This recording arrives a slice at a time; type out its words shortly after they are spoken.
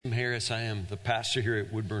Yes, I am the pastor here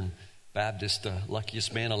at Woodburn Baptist, the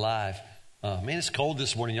luckiest man alive. Man, it's cold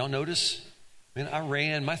this morning. Y'all notice? Man, I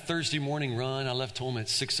ran my Thursday morning run. I left home at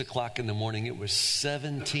 6 o'clock in the morning. It was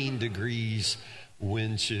 17 degrees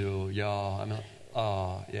wind chill, y'all.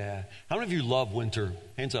 Yeah. How many of you love winter?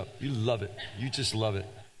 Hands up. You love it. You just love it.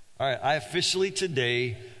 All right. I officially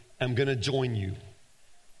today am going to join you.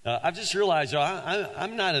 I've just realized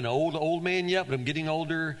I'm not an old man yet, but I'm getting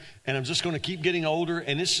older, and I'm just going to keep getting older,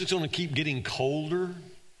 and it's just going to keep getting colder.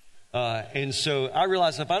 And so I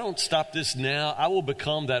realize if I don't stop this now, I will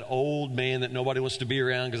become that old man that nobody wants to be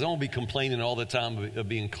around because I won't be complaining all the time of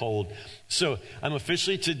being cold. So I'm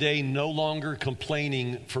officially today no longer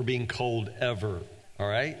complaining for being cold ever. All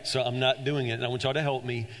right? So I'm not doing it, and I want y'all to help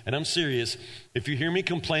me, and I'm serious. If you hear me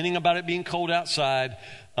complaining about it being cold outside,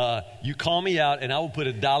 you call me out, and I will put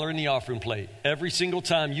 $1 in the offering plate every single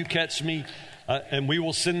time you catch me. And we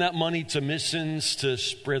will send that money to missions to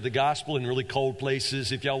spread the gospel in really cold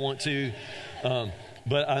places if y'all want to.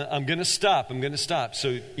 But I'm going to stop.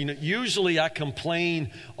 So, usually I complain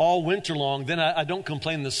all winter long. Then I don't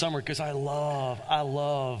complain in the summer because I love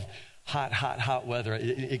hot weather.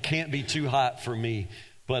 It can't be too hot for me.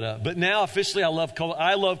 But now officially I love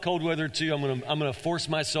cold weather too. I'm going to force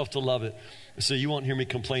myself to love it. So you won't hear me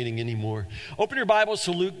complaining anymore. Open your Bibles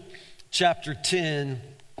to Luke chapter 10.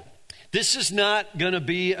 This is not going to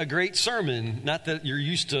be a great sermon. Not that you're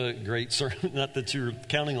used to a great sermon, not that you're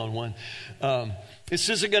counting on one. This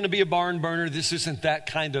isn't going to be a barn burner. This isn't that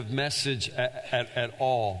kind of message at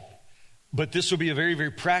all. But this will be a very,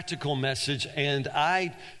 very practical message. And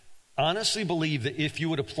I honestly believe that if you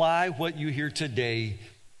would apply what you hear today,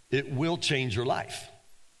 it will change your life.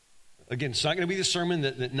 Again, it's not going to be the sermon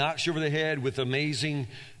that knocks you over the head with amazing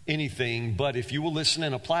anything. But if you will listen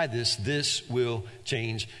and apply this will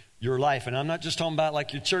change your life. And I'm not just talking about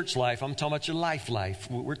like your church life. I'm talking about your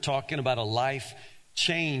life. We're talking about a life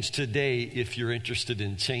change today if you're interested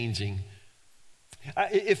in changing.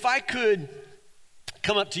 If I could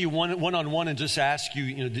come up to you one-on-one and just ask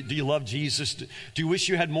you, do you love Jesus? Do you wish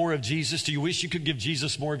you had more of Jesus? Do you wish you could give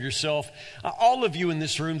Jesus more of yourself? All of you in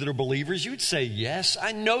this room that are believers, you would say yes.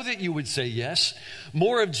 I know that you would say yes.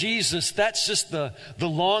 More of Jesus, that's just the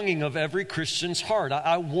longing of every Christian's heart.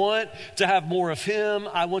 I want to have more of him.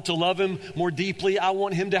 I want to love him more deeply. I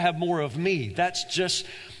want him to have more of me. That's just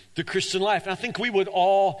the Christian life. And I think we would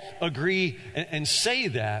all agree and say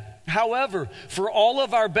that. However, for all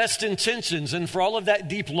of our best intentions and for all of that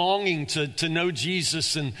deep longing to know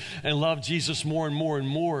Jesus and love Jesus more and more and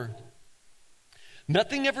more,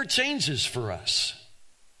 nothing ever changes for us.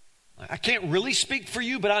 I can't really speak for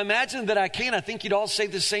you, but I imagine that I can. I think you'd all say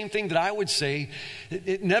the same thing that I would say.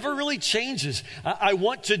 It never really changes. I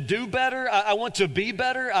want to do better. I want to be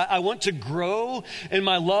better. I want to grow in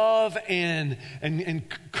my love and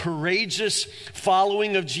courageous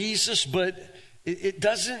following of Jesus, but it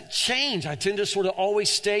doesn't change. I tend to sort of always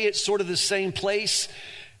stay at sort of the same place.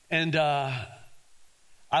 And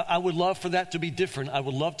I would love for that to be different. I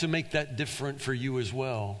would love to make that different for you as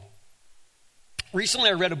well. Recently,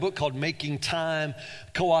 I read a book called Making Time,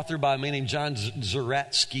 co-authored by a man named John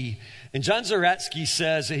Zeratsky. And John Zeratsky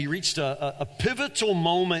says that he reached a pivotal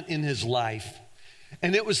moment in his life.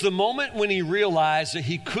 And it was the moment when he realized that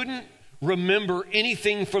he couldn't remember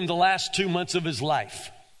anything from the last 2 months of his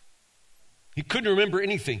life. He couldn't remember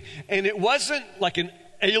anything. And it wasn't like an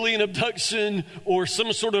alien abduction or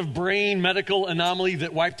some sort of brain medical anomaly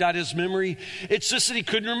that wiped out his memory. It's just that he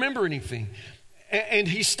couldn't remember anything. And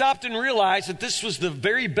he stopped and realized that this was the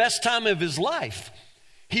very best time of his life.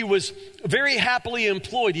 He was very happily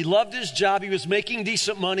employed. He loved his job. He was making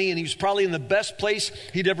decent money, and he was probably in the best place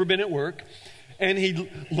he'd ever been at work. And he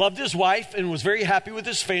loved his wife and was very happy with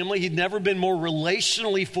his family. He'd never been more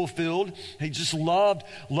relationally fulfilled. He just loved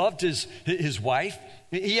his wife.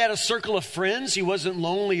 He had a circle of friends. He wasn't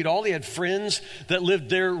lonely at all. He had friends that lived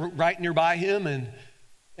there right nearby him.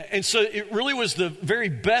 And so it really was the very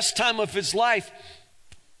best time of his life,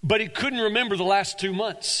 but he couldn't remember the last 2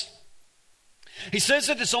 months. He says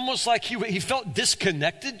that it's almost like he felt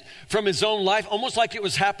disconnected from his own life, almost like it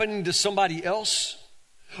was happening to somebody else.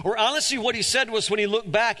 Or honestly, what he said was when he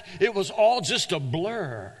looked back, it was all just a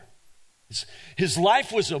blur. His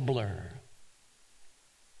life was a blur.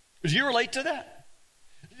 Do you relate to that?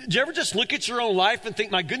 Did you ever just look at your own life and think,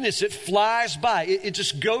 my goodness, it flies by. It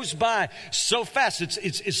just goes by so fast.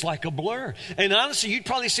 It's like a blur. And honestly, you'd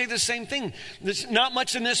probably say the same thing. There's not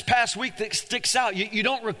much in this past week that sticks out. You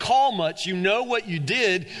don't recall much. You know what you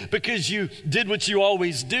did because you did what you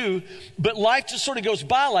always do. But life just sort of goes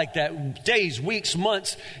by like that. Days, weeks,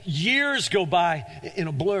 months, years go by in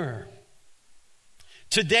a blur.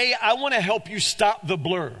 Today, I want to help you stop the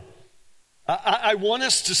blur. I want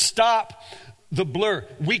us to stop the blur.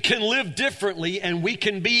 We can live differently and we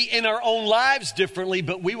can be in our own lives differently,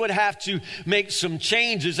 but we would have to make some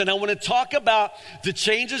changes. And I want to talk about the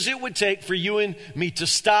changes it would take for you and me to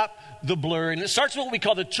stop the blur. And it starts with what we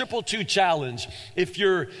call the 222 challenge. If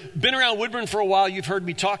you've been around Woodburn for a while, you've heard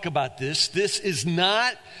me talk about this. This is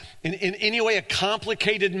not in any way a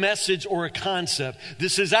complicated message or a concept.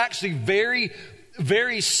 This is actually very,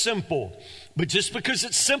 very simple. But just because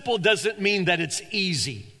it's simple doesn't mean that it's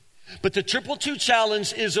easy. But the 222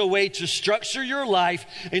 challenge is a way to structure your life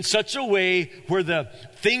in such a way where the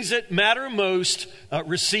things that matter most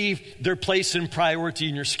receive their place and priority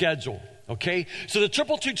in your schedule. Okay? So the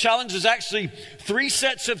 222 challenge is actually 3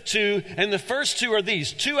 sets of 2, and the first 2 are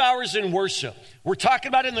these: 2 hours in worship. We're talking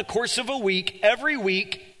about in the course of a week, every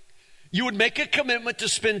week, you would make a commitment to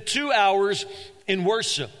spend 2 hours in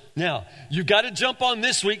worship. Now, you've got to jump on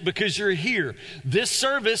this week because you're here. This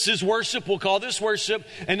service is worship. We'll call this worship,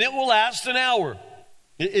 and it will last an hour.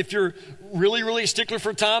 If you're really, really a stickler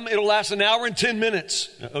for time, it'll last an hour and 10 minutes,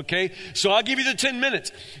 okay? So I'll give you the 10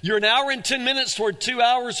 minutes. You're an hour and 10 minutes toward 2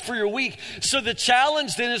 hours for your week. So the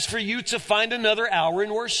challenge then is for you to find another hour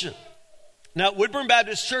in worship. Now, at Woodburn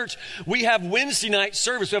Baptist Church, we have Wednesday night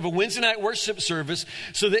service. We have a Wednesday night worship service.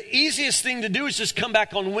 So the easiest thing to do is just come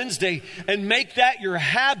back on Wednesday and make that your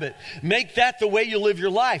habit. Make that the way you live your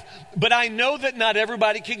life. But I know that not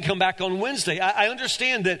everybody can come back on Wednesday. I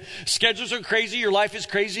understand that schedules are crazy. Your life is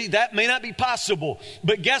crazy. That may not be possible.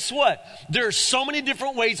 But guess what? There are so many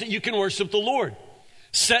different ways that you can worship the Lord.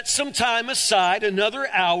 Set some time aside, another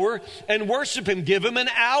hour, and worship Him. Give Him an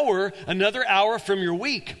hour, another hour from your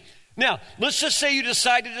week. Now, let's just say you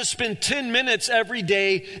decided to spend 10 minutes every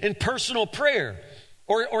day in personal prayer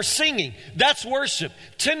or singing. That's worship.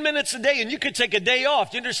 10 minutes a day, and you could take a day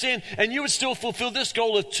off, you understand? And you would still fulfill this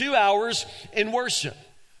goal of 2 hours in worship.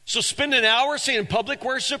 So spend an hour, say, in public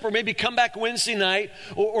worship, or maybe come back Wednesday night,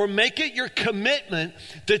 or make it your commitment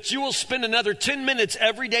that you will spend another 10 minutes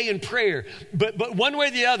every day in prayer. But one way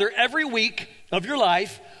or the other, every week of your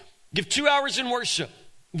life, give 2 hours in worship.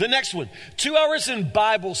 The next one, 2 hours in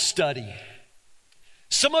Bible study.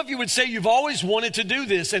 Some of you would say you've always wanted to do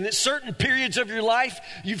this, and at certain periods of your life,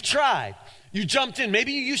 you've tried. You jumped in.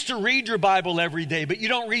 Maybe you used to read your Bible every day, but you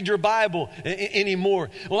don't read your Bible anymore.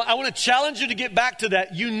 Well, I want to challenge you to get back to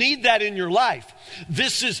that. You need that in your life.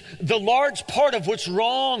 This is the large part of what's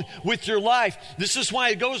wrong with your life. This is why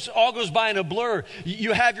it all goes by in a blur.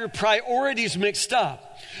 You have your priorities mixed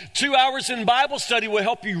up. 2 hours in Bible study will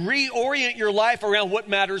help you reorient your life around what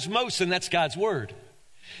matters most, and that's God's Word.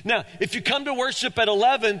 Now, if you come to worship at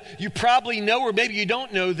 11, you probably know, or maybe you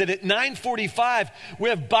don't know, that at 9:45, we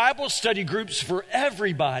have Bible study groups for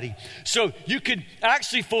everybody. So you could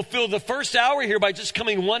actually fulfill the first hour here by just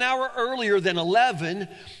coming 1 hour earlier than 11,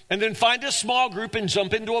 and then find a small group and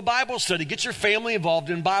jump into a Bible study. Get your family involved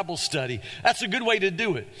in Bible study. That's a good way to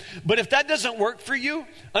do it. But if that doesn't work for you,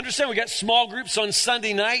 understand we got small groups on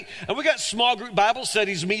Sunday night, and we got small group Bible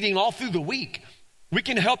studies meeting all through the week. We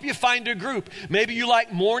can help you find a group. Maybe you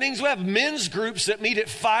like mornings. We have men's groups that meet at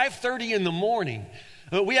 5:30 in the morning.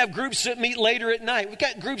 We have groups that meet later at night. We've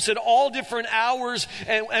got groups at all different hours,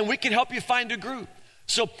 and we can help you find a group.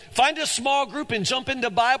 So find a small group and jump into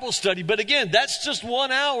Bible study. But again, that's just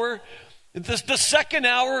 1 hour. The second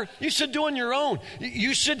hour, you should do on your own.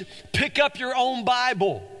 You should pick up your own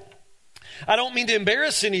Bible. I don't mean to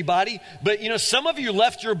embarrass anybody, but some of you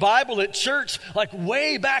left your Bible at church like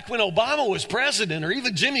way back when Obama was president or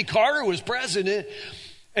even Jimmy Carter was president,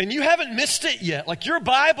 and you haven't missed it yet. Like, your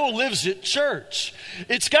Bible lives at church.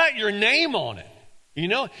 It's got your name on it.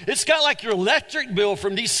 It's got like your electric bill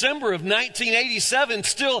from December of 1987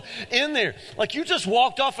 still in there. Like, you just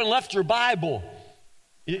walked off and left your Bible.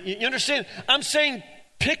 You understand? I'm saying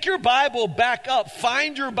pick your Bible back up,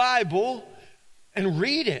 find your Bible, and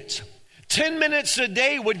read it. 10 minutes a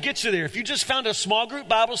day would get you there. If you just found a small group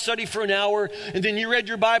Bible study for an hour and then you read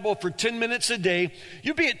your Bible for 10 minutes a day,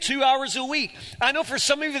 you'd be at 2 hours a week. I know for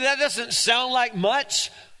some of you that doesn't sound like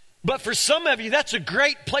much, but for some of you, that's a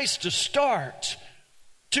great place to start.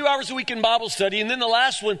 2 hours a week in Bible study. And then the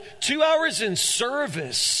last one, 2 hours in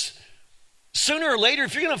service. Sooner or later,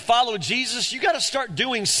 if you're going to follow Jesus, you got to start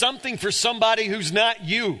doing something for somebody who's not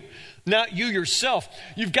you yourself.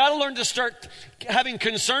 You've got to learn to start having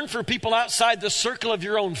concern for people outside the circle of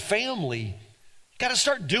your own family. You've got to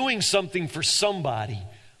start doing something for somebody.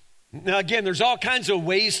 Now, again, there's all kinds of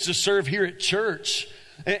ways to serve here at church.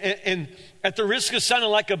 And at the risk of sounding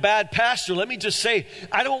like a bad pastor, let me just say,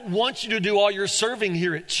 I don't want you to do all your serving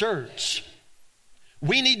here at church.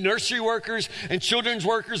 We need nursery workers and children's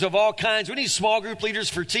workers of all kinds. We need small group leaders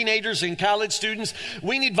for teenagers and college students.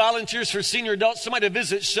 We need volunteers for senior adults, somebody to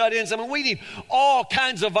visit shut-ins. I mean, we need all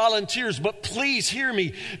kinds of volunteers, but please hear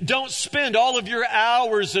me. Don't spend all of your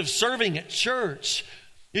hours of serving at church.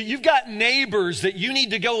 You've got neighbors that you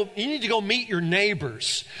need to go meet your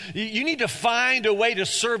neighbors. You need to find a way to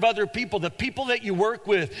serve other people, the people that you work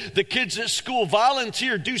with, the kids at school.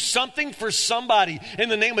 Volunteer, do something for somebody in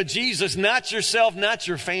the name of Jesus, not yourself, not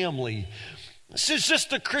your family. This is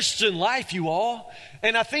just the Christian life, you all.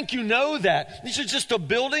 And I think you know that. These are just the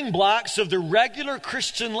building blocks of the regular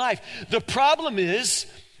Christian life. The problem is,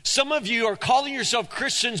 some of you are calling yourself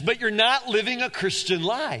Christians, but you're not living a Christian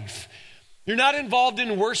life. You're not involved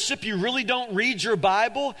in worship, you really don't read your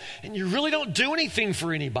Bible, and you really don't do anything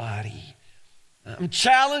for anybody. I'm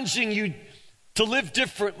challenging you to live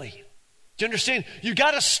differently. Do you understand? You've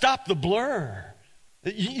got to stop the blur.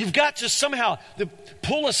 You've got to somehow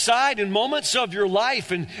pull aside in moments of your life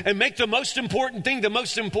and make the most important thing the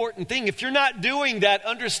most important thing. If you're not doing that,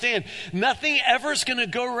 understand, nothing ever is going to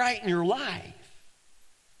go right in your life.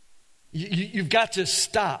 You've got to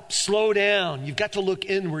stop, slow down. You've got to look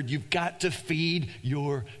inward. You've got to feed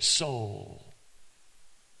your soul.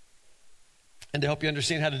 And to help you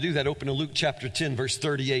understand how to do that, open to Luke chapter 10, verse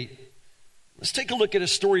 38. Let's take a look at a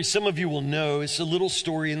story some of you will know. It's a little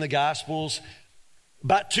story in the Gospels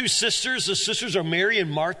about two sisters. The sisters are Mary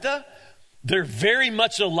and Martha. They're very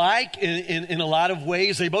much alike in a lot of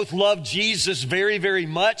ways. They both love Jesus very, very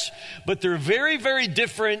much, but they're very, very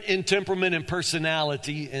different in temperament and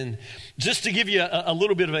personality. And just to give you a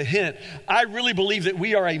little bit of a hint, I really believe that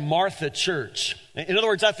we are a Martha church. In other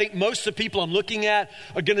words, I think most of the people I'm looking at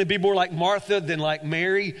are going to be more like Martha than like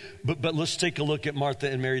Mary, but let's take a look at Martha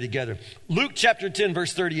and Mary together. Luke chapter 10,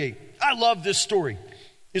 verse 38. I love this story.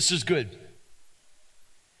 This is good.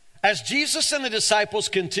 As Jesus and the disciples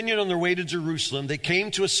continued on their way to Jerusalem, they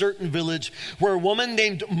came to a certain village where a woman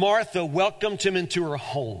named Martha welcomed him into her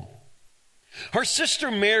home. Her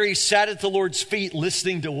sister Mary sat at the Lord's feet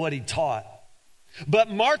listening to what he taught.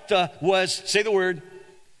 But Martha was, say the word,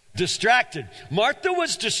 distracted. Martha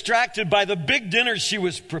was distracted by the big dinner she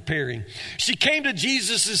was preparing. She came to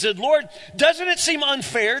Jesus and said, Lord, doesn't it seem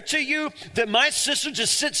unfair to you that my sister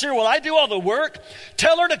just sits here while I do all the work?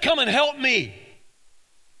 Tell her to come and help me.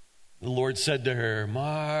 The Lord said to her,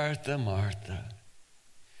 Martha, Martha,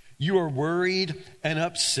 you are worried and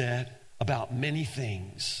upset about many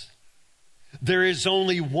things. There is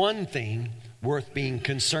only one thing worth being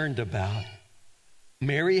concerned about.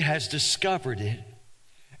 Mary has discovered it,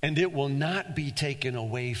 and it will not be taken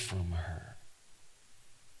away from her.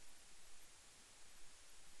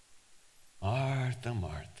 Martha,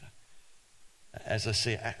 Martha. As I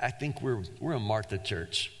say, I think we're a Martha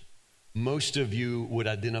church. Most of you would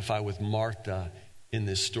identify with Martha in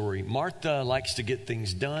this story. Martha likes to get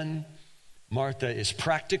things done. Martha is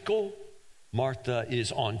practical. Martha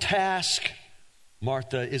is on task.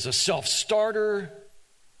 Martha is a self-starter.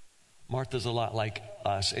 Martha's a lot like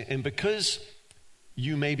us. And because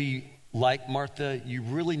you may be like Martha, you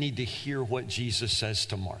really need to hear what Jesus says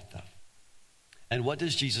to Martha. And what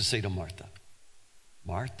does Jesus say to Martha?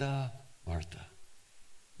 Martha, Martha,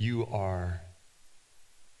 you are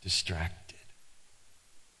distracted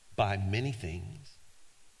by many things.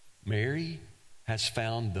 Mary has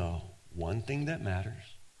found the one thing that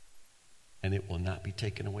matters, and it will not be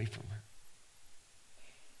taken away from her.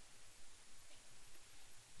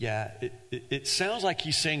 Yeah, it sounds like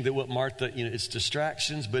he's saying that what Martha, it's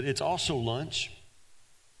distractions, but it's also lunch.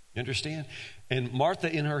 You understand? And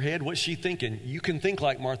Martha in her head, what's she thinking? You can think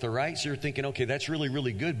like Martha, right? So you're thinking, okay, that's really,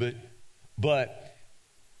 really good, but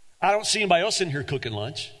I don't see anybody else in here cooking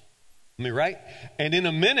lunch. I mean, right? And in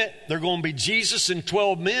a minute, they're going to be Jesus and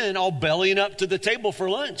 12 men all bellying up to the table for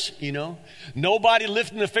lunch, Nobody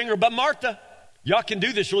lifting a finger but Martha. Y'all can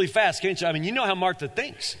do this really fast, can't you? I mean, you know how Martha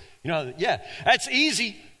thinks. Yeah, that's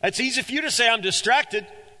easy. That's easy for you to say, I'm distracted.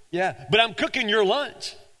 Yeah, but I'm cooking your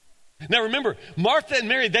lunch. Now remember, Martha and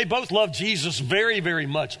Mary, they both love Jesus very, very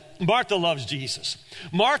much. Martha loves Jesus.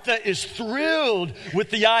 Martha is thrilled with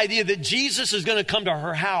the idea that Jesus is going to come to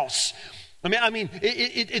her house. I mean,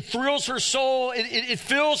 it thrills her soul. It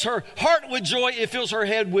fills her heart with joy. It fills her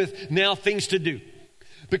head with now things to do.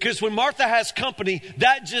 Because when Martha has company,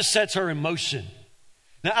 that just sets her in motion.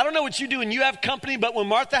 Now, I don't know what you do when you have company, but when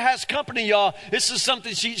Martha has company, y'all, this is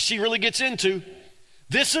something she really gets into.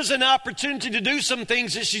 This is an opportunity to do some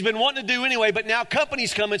things that she's been wanting to do anyway, but now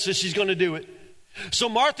company's coming, so she's going to do it. So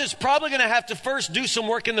Martha's probably going to have to first do some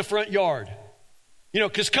work in the front yard.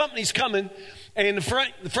 Because company's coming, and the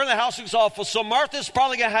front of the house looks awful, so Martha's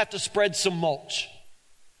probably going to have to spread some mulch.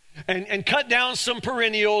 and cut down some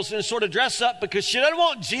perennials and sort of dress up because she doesn't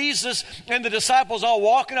want Jesus and the disciples all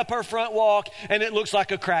walking up her front walk and it looks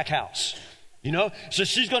like a crack house. You know, so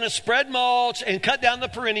she's going to spread mulch and cut down the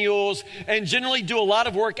perennials and generally do a lot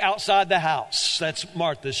of work outside the house. That's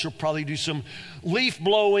Martha. She'll probably do some leaf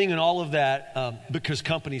blowing and all of that because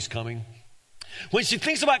company's coming. When she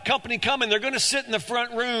thinks about company coming, they're going to sit in the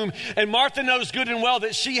front room, and Martha knows good and well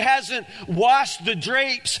that she hasn't washed the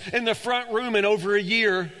drapes in the front room in over a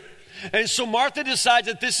year. And so Martha decides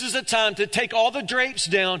that this is a time to take all the drapes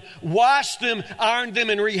down, wash them, iron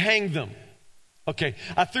them, and rehang them. Okay,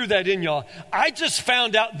 I threw that in, y'all. I just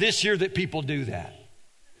found out this year that people do that.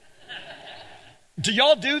 Do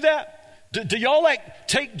y'all do that? Do y'all like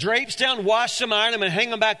take drapes down, wash them, iron them, and hang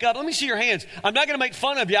them back up? Let me see your hands. I'm not going to make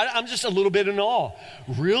fun of you. I'm just a little bit in awe.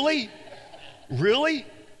 Really? Really?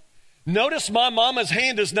 Notice my mama's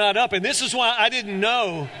hand is not up, and this is why I didn't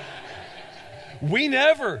know. We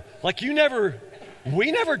never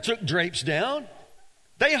took drapes down.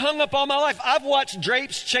 They hung up all my life. I've watched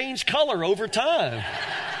drapes change color over time,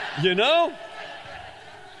 you know?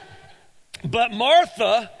 But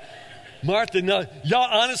Martha, no. Y'all,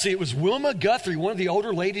 honestly, it was Wilma Guthrie, one of the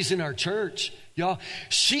older ladies in our church. Y'all,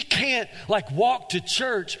 she can't like walk to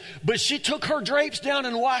church, but she took her drapes down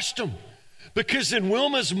and washed them. Because in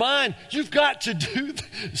Wilma's mind, you've got to do,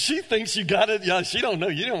 she thinks you got it. Yeah, she don't know.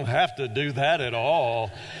 You don't have to do that at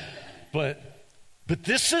all. But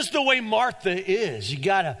this is the way Martha is. You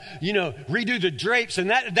got to, redo the drapes. And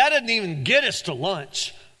that doesn't even get us to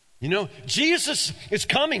lunch. Jesus is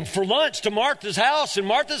coming for lunch to Martha's house. And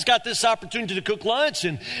Martha's got this opportunity to cook lunch.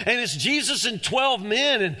 And it's Jesus and 12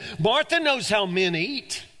 men. And Martha knows how men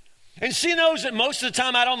eat. And she knows that most of the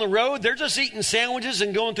time out on the road, they're just eating sandwiches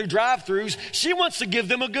and going through drive-thrus. She wants to give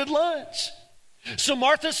them a good lunch. So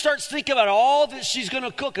Martha starts thinking about all that she's going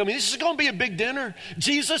to cook. I mean, this is going to be a big dinner.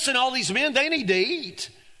 Jesus and all these men, they need to eat.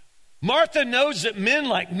 Martha knows that men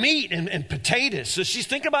like meat and potatoes. So she's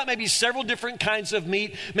thinking about maybe several different kinds of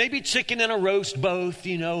meat, maybe chicken and a roast both,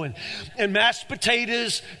 and mashed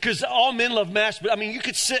potatoes, because all men love mashed. I mean, you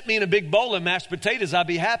could sit me in a big bowl of mashed potatoes. I'd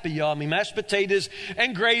be happy, y'all. I mean, mashed potatoes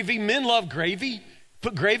and gravy. Men love gravy.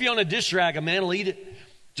 Put gravy on a dish rag, a man will eat it.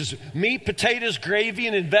 Just meat, potatoes, gravy,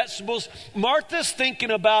 and then vegetables. Martha's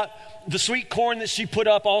thinking about the sweet corn that she put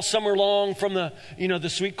up all summer long from the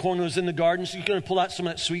sweet corn that was in the garden. She's going to pull out some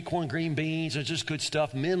of that sweet corn, green beans. It's just good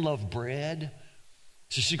stuff. Men love bread.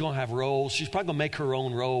 So she's going to have rolls. She's probably going to make her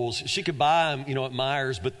own rolls. She could buy them, at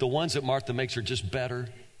Myers, but the ones that Martha makes are just better.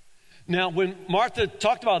 Now, when Martha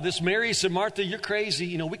talked about this, Mary said, Martha, you're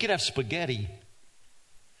crazy. We could have spaghetti.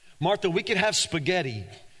 Martha, we could have spaghetti.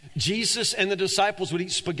 Jesus and the disciples would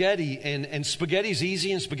eat spaghetti, and spaghetti's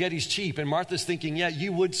easy and spaghetti's cheap. And Martha's thinking, yeah,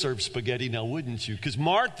 you would serve spaghetti now, wouldn't you? Because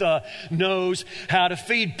Martha knows how to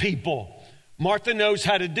feed people. Martha knows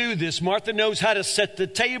how to do this. Martha knows how to set the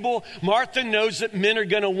table. Martha knows that men are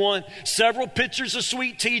going to want several pitchers of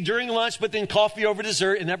sweet tea during lunch, but then coffee over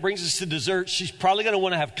dessert. And that brings us to dessert. She's probably going to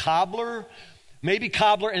want to have cobbler. Maybe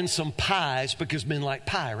cobbler and some pies, because men like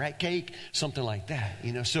pie, right? Cake, something like that,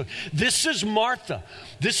 So this is Martha.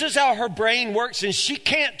 This is how her brain works, and she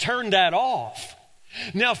can't turn that off.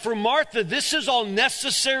 Now, for Martha, this is all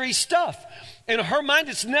necessary stuff. In her mind,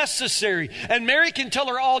 it's necessary. And Mary can tell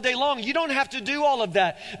her all day long, you don't have to do all of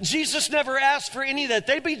that. Jesus never asked for any of that.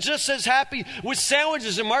 They'd be just as happy with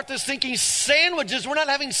sandwiches. And Martha's thinking, sandwiches? We're not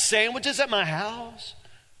having sandwiches at my house.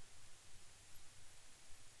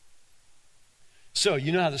 So,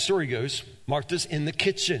 you know how the story goes. Martha's in the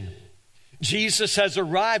kitchen. Jesus has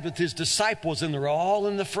arrived with his disciples, and they're all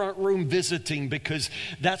in the front room visiting, because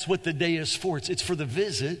that's what the day is for. It's for the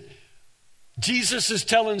visit. Jesus is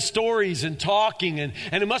telling stories and talking, and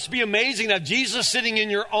it must be amazing to have Jesus sitting in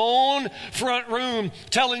your own front room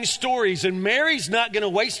telling stories. And Mary's not going to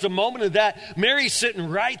waste a moment of that. Mary's sitting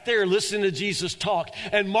right there listening to Jesus talk,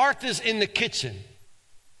 and Martha's in the kitchen.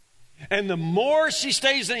 And the more she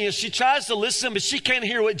stays in, she tries to listen, but she can't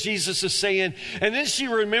hear what Jesus is saying. And then she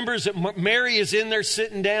remembers that Mary is in there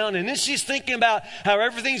sitting down. And then she's thinking about how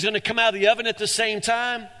everything's going to come out of the oven at the same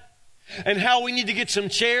time. And how we need to get some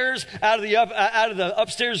chairs out of the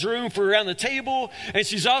upstairs room for around the table. And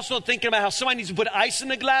she's also thinking about how somebody needs to put ice in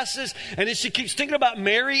the glasses. And then she keeps thinking about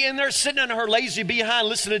Mary in there sitting on her lazy behind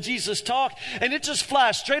listening to Jesus talk. And it just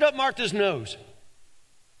flies straight up Martha's nose.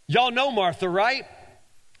 Y'all know Martha, right?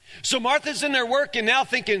 So Martha's in there working now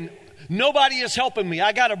thinking, nobody is helping me.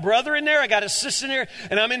 I got a brother in there, I got a sister in there,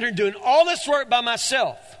 and I'm in here doing all this work by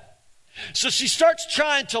myself. So she starts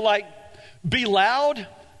trying to be loud,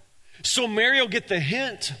 so Mary will get the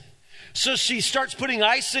hint. So she starts putting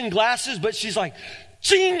ice in glasses, but she's like,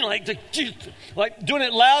 ching, like doing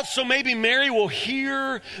it loud so maybe Mary will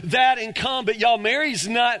hear that and come. But y'all, Mary's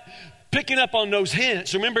not picking up on those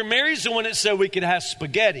hints. Remember, Mary's the one that said we could have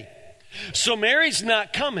spaghetti. So Mary's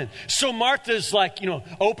not coming. So Martha's like,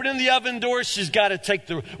 opening the oven door. She's got to take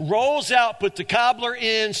the rolls out, put the cobbler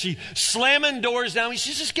in. She's slamming doors down.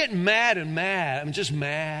 She's just getting mad. Just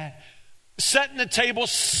mad. Setting the table,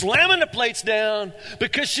 slamming the plates down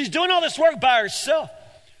because she's doing all this work by herself.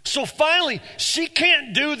 So finally, she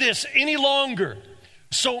can't do this any longer.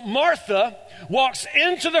 So Martha walks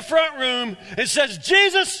into the front room and says,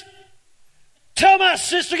 Jesus, tell my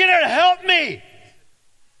sister get her to help me.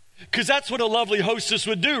 Because that's what a lovely hostess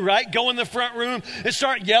would do, right? Go in the front room and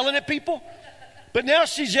start yelling at people. But now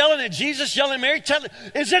she's yelling at Jesus, yelling at Mary.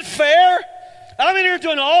 Is it fair? I'm in here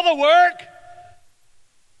doing all the work.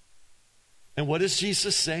 And what does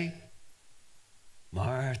Jesus say?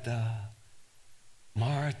 Martha,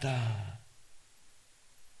 Martha,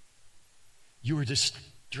 you were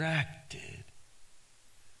distracted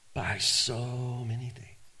by so many things.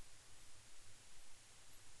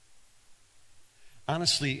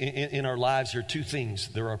 Honestly, in our lives, there are two things.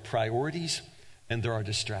 There are priorities and there are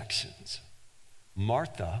distractions.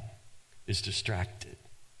 Martha is distracted.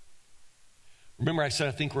 Remember I said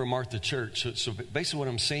I think we're a Martha church. So basically what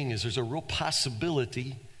I'm saying is there's a real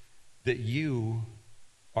possibility that you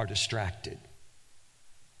are distracted.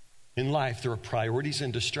 In life, there are priorities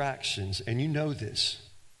and distractions, and you know this.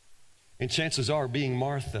 And chances are, being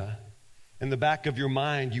Martha, in the back of your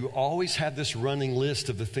mind, you always have this running list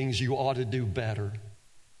of the things you ought to do better.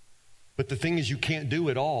 But the thing is, you can't do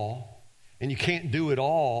it all, and you can't do it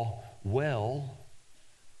all well.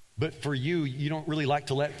 But for you, you don't really like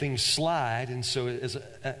to let things slide, and so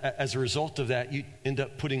as a result of that, you end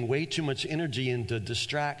up putting way too much energy into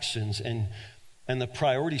distractions, and the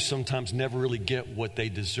priorities sometimes never really get what they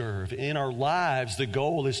deserve. In our lives, the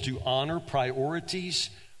goal is to honor priorities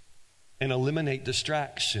and eliminate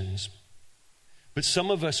distractions. But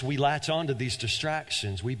some of us, we latch onto these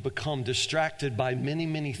distractions. We become distracted by many,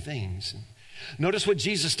 many things. Notice what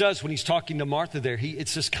Jesus does when he's talking to Martha there.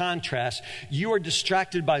 It's this contrast. You are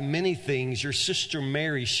distracted by many things. Your sister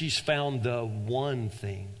Mary, she's found the one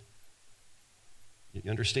thing.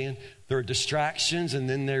 You understand? There are distractions and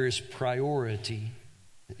then there is priority.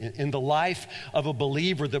 In the life of a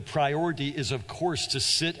believer, the priority is, of course, to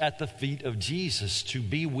sit at the feet of Jesus, to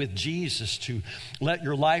be with Jesus, to let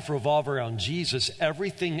your life revolve around Jesus.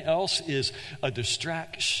 Everything else is a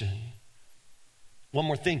distraction. One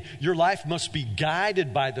more thing, your life must be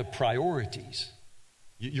guided by the priorities.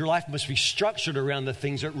 Your life must be structured around the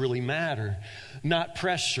things that really matter, not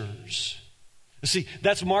pressures. See,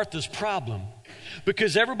 that's Martha's problem.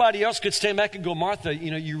 Because everybody else could stand back and go, Martha,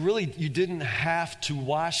 you didn't have to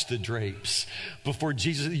wash the drapes before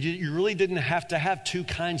Jesus. You really didn't have to have two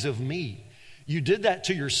kinds of meat. You did that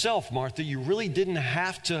to yourself, Martha. You really didn't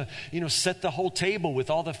have to, set the whole table with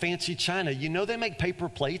all the fancy china. They make paper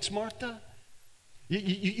plates, Martha.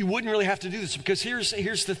 You wouldn't really have to do this because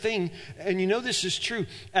here's the thing, and this is true.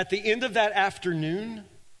 At the end of that afternoon,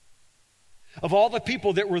 of all the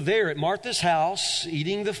people that were there at Martha's house,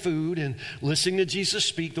 eating the food and listening to Jesus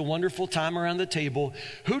speak, the wonderful time around the table,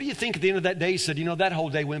 who do you think at the end of that day said, that whole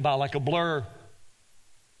day went by like a blur?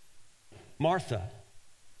 Martha.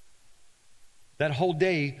 That whole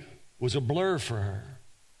day was a blur for her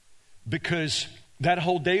because that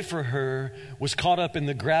whole day for her was caught up in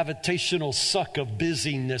the gravitational suck of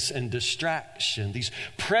busyness and distraction, these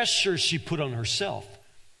pressures she put on herself.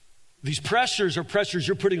 These pressures are pressures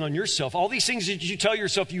you're putting on yourself. All these things that you tell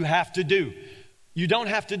yourself you have to do. You don't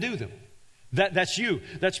have to do them. That's you.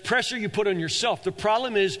 That's pressure you put on yourself. The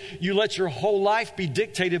problem is you let your whole life be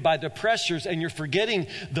dictated by the pressures and you're forgetting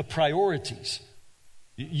the priorities.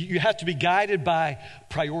 You have to be guided by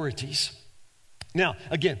priorities. Now,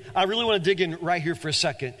 again, I really want to dig in right here for a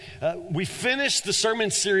second. We finished the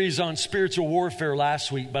sermon series on spiritual warfare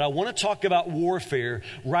last week, but I want to talk about warfare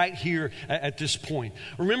right here at this point.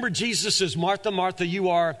 Remember, Jesus says, Martha, Martha, you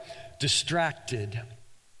are distracted.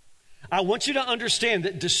 I want you to understand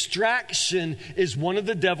that distraction is one of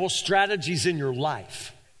the devil's strategies in your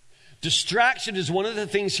life. Distraction is one of the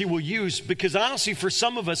things he will use because honestly, for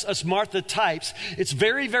some of us Martha types, it's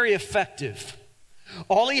very, very effective.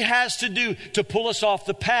 All he has to do to pull us off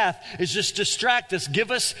the path is just distract us, give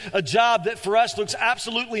us a job that for us looks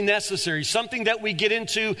absolutely necessary, something that we get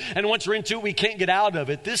into, and once we're into it, we can't get out of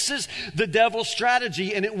it. This is the devil's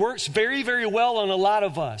strategy, and it works very, very well on a lot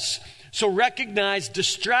of us. So recognize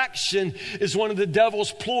distraction is one of the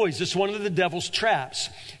devil's ploys. It's one of the devil's traps.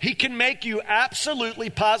 He can make you absolutely,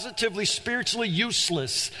 positively, spiritually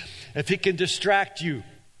useless if he can distract you.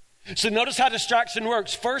 So notice how distraction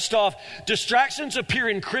works. First off, distractions appear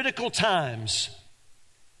in critical times.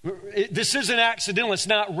 This isn't accidental, it's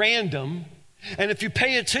not random. And if you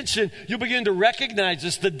pay attention, you'll begin to recognize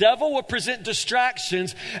this. The devil will present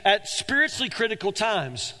distractions at spiritually critical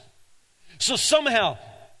times. So somehow,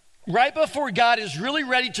 right before God is really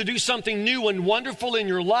ready to do something new and wonderful in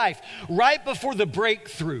your life, right before the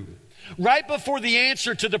breakthrough, right before the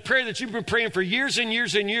answer to the prayer that you've been praying for years and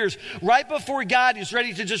years and years, right before God is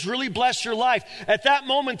ready to just really bless your life, at that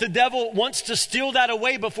moment, the devil wants to steal that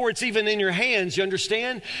away before it's even in your hands, you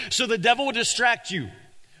understand? So the devil will distract you.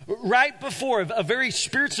 Right before a very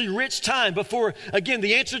spiritually rich time, before, again,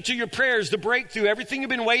 the answer to your prayers, the breakthrough, everything you've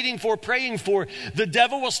been waiting for, praying for, the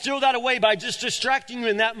devil will steal that away by just distracting you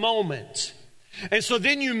in that moment. And so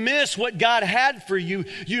then you miss what God had for you.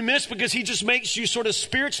 You miss because he just makes you sort of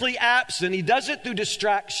spiritually absent. He does it through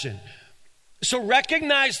distraction. So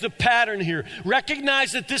recognize the pattern here.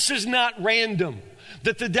 Recognize that this is not random,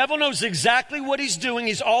 that the devil knows exactly what he's doing.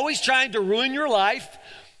 He's always trying to ruin your life.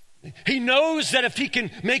 He knows that if he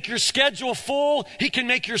can make your schedule full, he can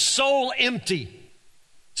make your soul empty.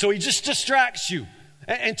 So he just distracts you.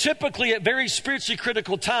 And typically at very spiritually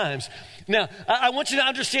critical times. Now, I want you to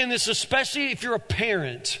understand this, especially if you're a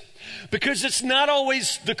parent, because it's not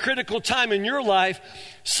always the critical time in your life.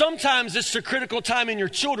 Sometimes it's the critical time in your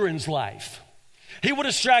children's life. He will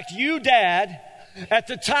distract you, Dad, at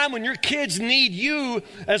the time when your kids need you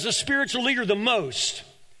as a spiritual leader the most.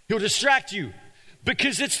 He'll distract you.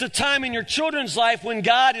 Because it's the time in your children's life when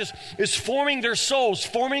God is forming their souls,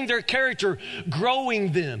 forming their character,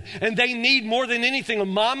 growing them. And they need more than anything a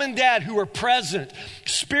mom and dad who are present,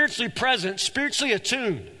 spiritually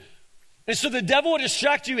attuned. And so the devil will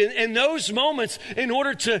distract you in those moments in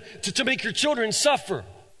order to make your children suffer.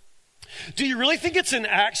 Do you really think it's an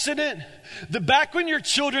accident that back when your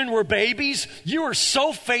children were babies, you were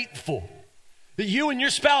so faithful? That you and your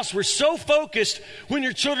spouse were so focused when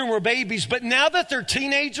your children were babies, but now that they're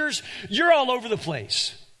teenagers, you're all over the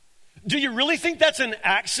place. Do you really think that's an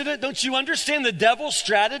accident? Don't you understand the devil's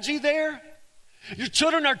strategy there? Your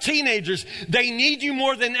children are teenagers. They need you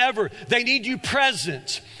more than ever. They need you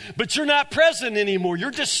present, but you're not present anymore. You're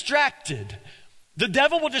distracted. The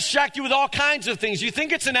devil will distract you with all kinds of things. You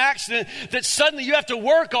think it's an accident that suddenly you have to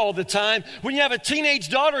work all the time when you have a teenage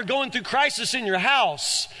daughter going through crisis in your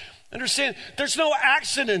house. Understand, there's no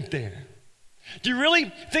accident there. Do you really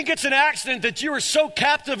think it's an accident that you are so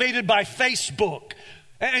captivated by Facebook?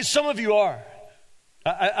 And some of you are.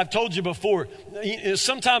 I've told you before,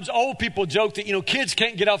 sometimes old people joke that, kids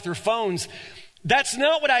can't get off their phones. That's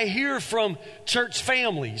not what I hear from church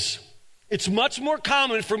families. It's much more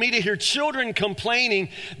common for me to hear children complaining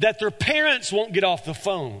that their parents won't get off the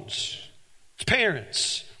phones. It's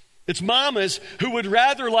parents. It's mamas who would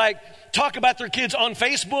rather talk about their kids on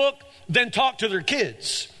Facebook than talk to their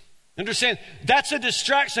kids. Understand? That's a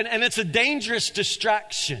distraction, and it's a dangerous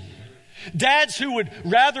distraction. Dads who would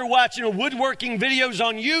rather watch, woodworking videos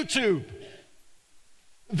on YouTube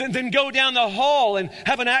than go down the hall and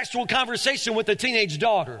have an actual conversation with a teenage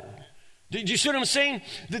daughter. Do you see what I'm saying?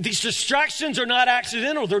 These distractions are not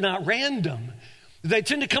accidental. They're not random. They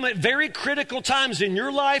tend to come at very critical times in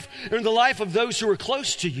your life or in the life of those who are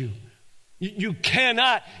close to you. You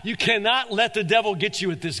cannot let the devil get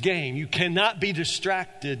you at this game. You cannot be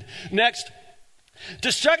distracted. Next,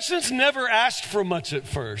 distractions never ask for much at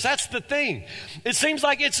first. That's the thing. It seems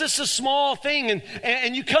like it's just a small thing.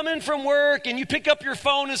 And you come in from work and you pick up your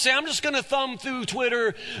phone and say, I'm just going to thumb through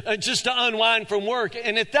Twitter just to unwind from work.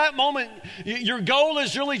 And at that moment, your goal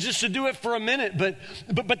is really just to do it for a minute.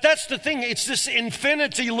 But that's the thing. It's this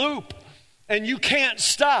infinity loop and you can't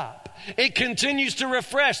stop. It continues to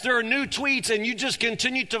refresh. There are new tweets and you just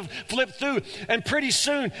continue to flip through. And pretty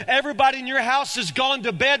soon, everybody in your house has gone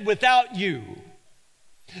to bed without you.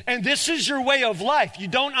 And this is your way of life. You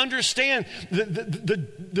don't understand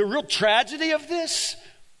the real tragedy of this.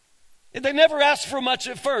 They never ask for much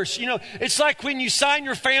at first. It's like when you sign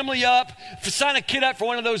your family up, sign a kid up for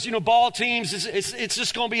one of those, ball teams. It's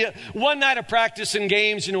just going to be one night of practice and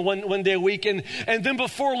games, one day a week. And then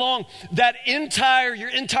before long, your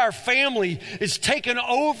entire family is taken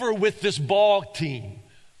over with this ball team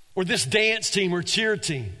or this dance team or cheer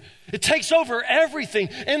team. It takes over everything.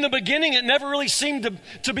 In the beginning, it never really seemed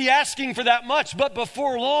to be asking for that much. But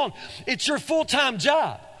before long, it's your full-time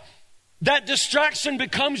job. That distraction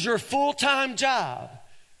becomes your full-time job.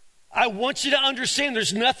 I want you to understand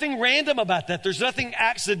there's nothing random about that. There's nothing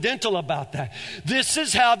accidental about that. This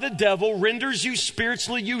is how the devil renders you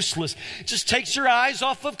spiritually useless. It just takes your eyes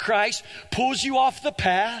off of Christ, pulls you off the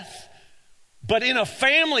path. But in a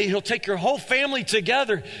family, he'll take your whole family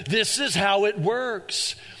together. This is how it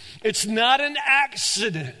works. It's not an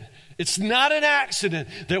accident. It's not an accident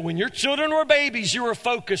that when your children were babies, you were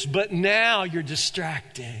focused, but now you're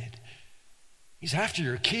distracted. He's after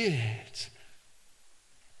your kids.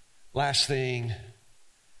 Last thing,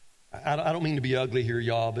 I don't mean to be ugly here,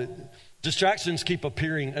 y'all, but distractions keep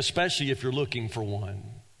appearing, especially if you're looking for one.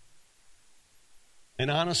 And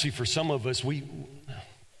honestly, for some of us,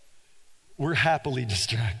 we're happily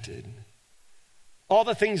distracted. All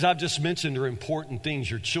the things I've just mentioned are important things,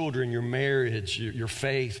 your children, your marriage, your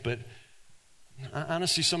faith, but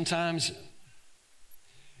honestly, sometimes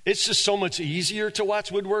it's just so much easier to watch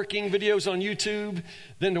woodworking videos on YouTube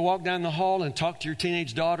than to walk down the hall and talk to your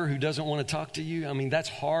teenage daughter who doesn't want to talk to you. I mean, that's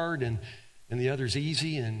hard and the other's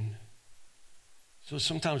easy. And so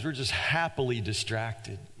sometimes we're just happily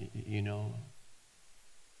distracted, you know.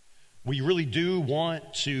 We really do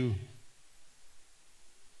want to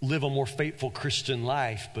live a more faithful Christian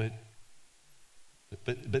life, but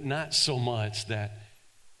not so much that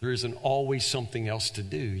there isn't always something else to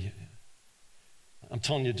do. I'm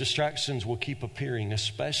telling you, distractions will keep appearing,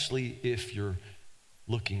 especially if you're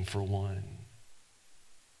looking for one.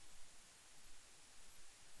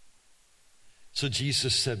 So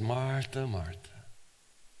Jesus said, Martha, Martha,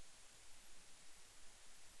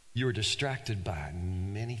 you are distracted by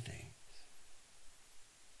many things.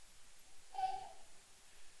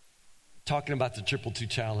 Talking about the 222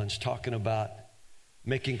 challenge, talking about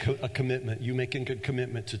making a commitment, you making a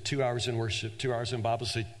commitment to 2 hours in worship, 2 hours in Bible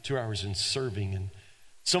study, 2 hours in serving. And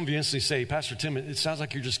some of you instantly say, Pastor Tim, it sounds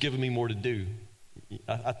like you're just giving me more to do.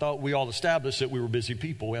 I thought we all established that we were busy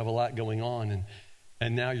people. We have a lot going on,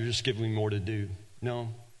 and now you're just giving me more to do. No.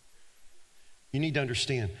 You need to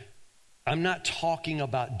understand, I'm not talking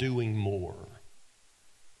about doing more.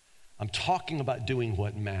 I'm talking about doing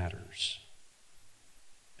what matters.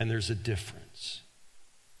 And there's a difference.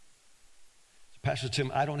 So Pastor Tim,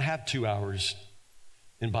 I don't have 2 hours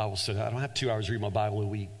in Bible study. I don't have 2 hours to read my Bible a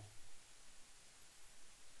week.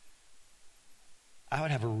 I would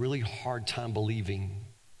have a really hard time believing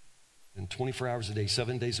in 24 hours a day,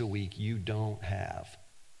 7 days a week, you don't have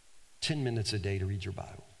 10 minutes a day to read your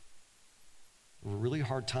Bible. I have a really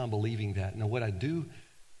hard time believing that. Now, what I do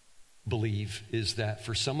believe is that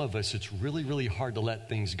for some of us, it's really, really hard to let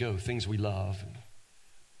things go, things we love.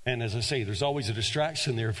 And as I say, there's always a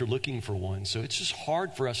distraction there if you're looking for one. So it's just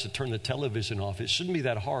hard for us to turn the television off. It shouldn't be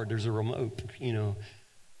that hard. There's a remote, you know.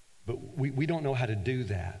 But we don't know how to do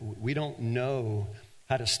that. We don't know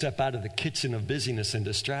how to step out of the kitchen of busyness and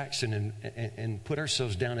distraction and put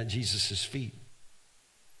ourselves down at Jesus' feet.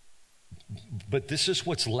 But this is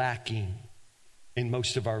what's lacking in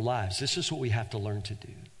most of our lives. This is what we have to learn to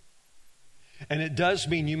do. And it does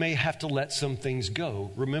mean you may have to let some things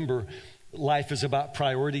go. Remember, life is about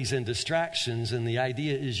priorities and distractions, and the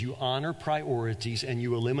idea is you honor priorities and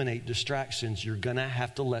you eliminate distractions. You're going to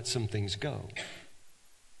have to let some things go.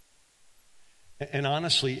 And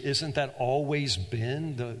honestly, isn't that always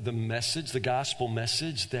been the message, the gospel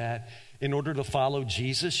message, that in order to follow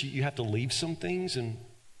Jesus, you have to leave some things? And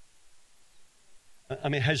I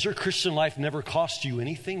mean, has your Christian life never cost you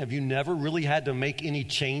anything? Have you never really had to make any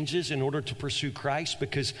changes in order to pursue Christ?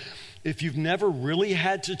 Because if you've never really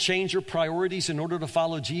had to change your priorities in order to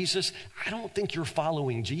follow Jesus, I don't think you're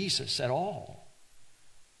following Jesus at all.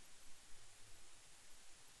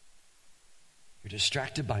 You're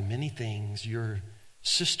distracted by many things. Your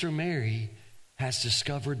sister Mary has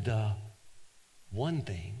discovered the one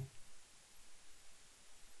thing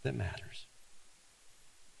that matters.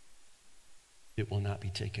 It will not be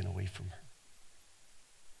taken away from her.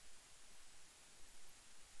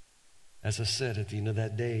 As I said, at the end of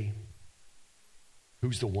that day,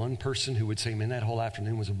 who's the one person who would say, man, that whole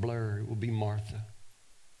afternoon was a blur? It would be Martha.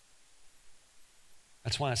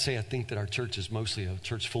 That's why I say I think that our church is mostly a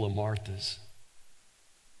church full of Marthas.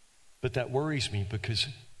 But that worries me because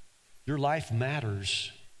your life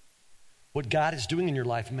matters. What God is doing in your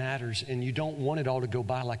life matters, and you don't want it all to go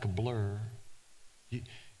by like a blur.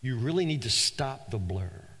 You really need to stop the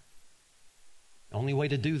blur. The only way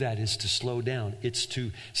to do that is to slow down. It's to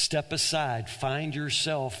step aside, find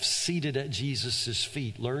yourself seated at Jesus'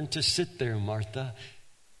 feet. Learn to sit there, Martha,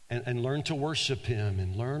 and learn to worship him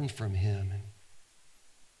and learn from him. And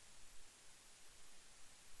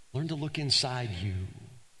learn to look inside you.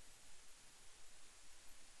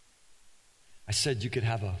 I said you could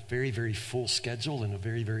have a very, very full schedule and a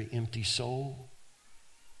very, very empty soul.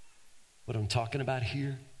 What I'm talking about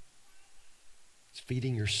here is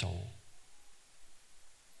feeding your soul.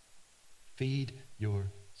 Feed your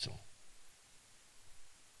soul.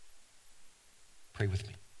 Pray with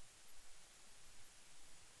me.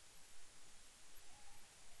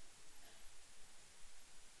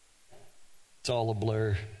 It's all a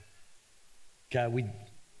blur. God, we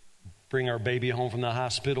bring our baby home from the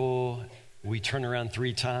hospital. We turn around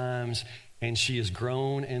 3 times, and she is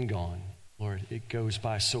grown and gone. Lord, it goes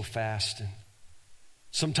by so fast. And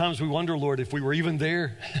sometimes we wonder, Lord, if we were even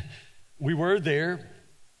there. We were there,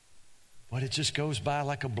 but it just goes by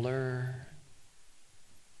like a blur.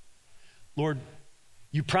 Lord,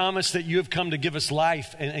 you promise that you have come to give us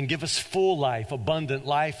life and give us full life, abundant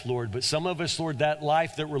life, Lord. But some of us, Lord, that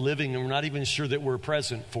life that we're living, and we're not even sure that we're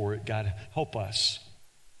present for it. God, help us.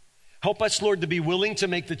 Help us, Lord, to be willing to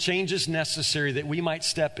make the changes necessary that we might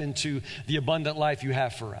step into the abundant life you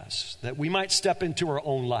have for us, that we might step into our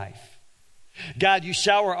own life. God, you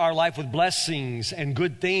shower our life with blessings and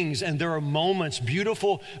good things, and there are moments,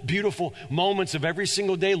 beautiful, beautiful moments of every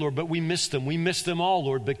single day, Lord, but we miss them. We miss them all,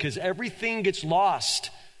 Lord, because everything gets lost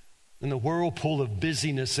in the whirlpool of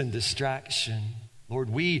busyness and distraction. Lord,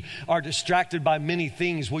 we are distracted by many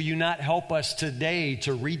things. Will you not help us today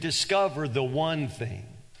to rediscover the one thing?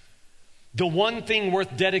 The one thing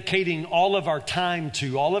worth dedicating all of our time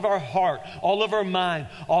to, all of our heart, all of our mind,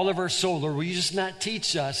 all of our soul. Lord, will you just not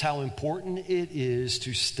teach us how important it is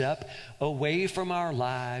to step away from our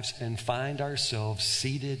lives and find ourselves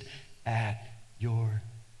seated at your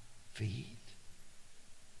feet?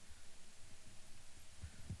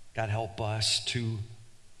 God, help us to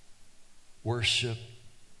worship,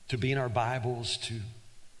 to be in our Bibles, to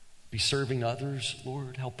be serving others.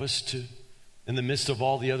 Lord, help us to, in the midst of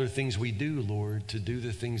all the other things we do, Lord, to do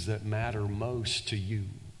the things that matter most to you.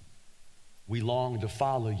 We long to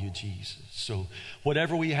follow you, Jesus. So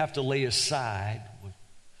whatever we have to lay aside,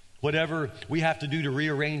 whatever we have to do to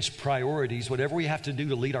rearrange priorities, whatever we have to do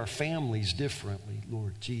to lead our families differently,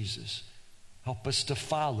 Lord Jesus, help us to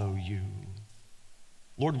follow you.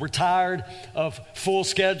 Lord, we're tired of full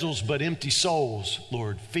schedules but empty souls.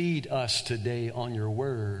 Lord, feed us today on your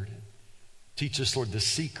word. Teach us, Lord, the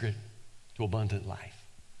secret to abundant life.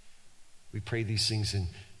 We pray these things in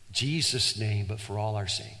Jesus' name, but for all our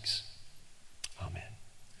sakes.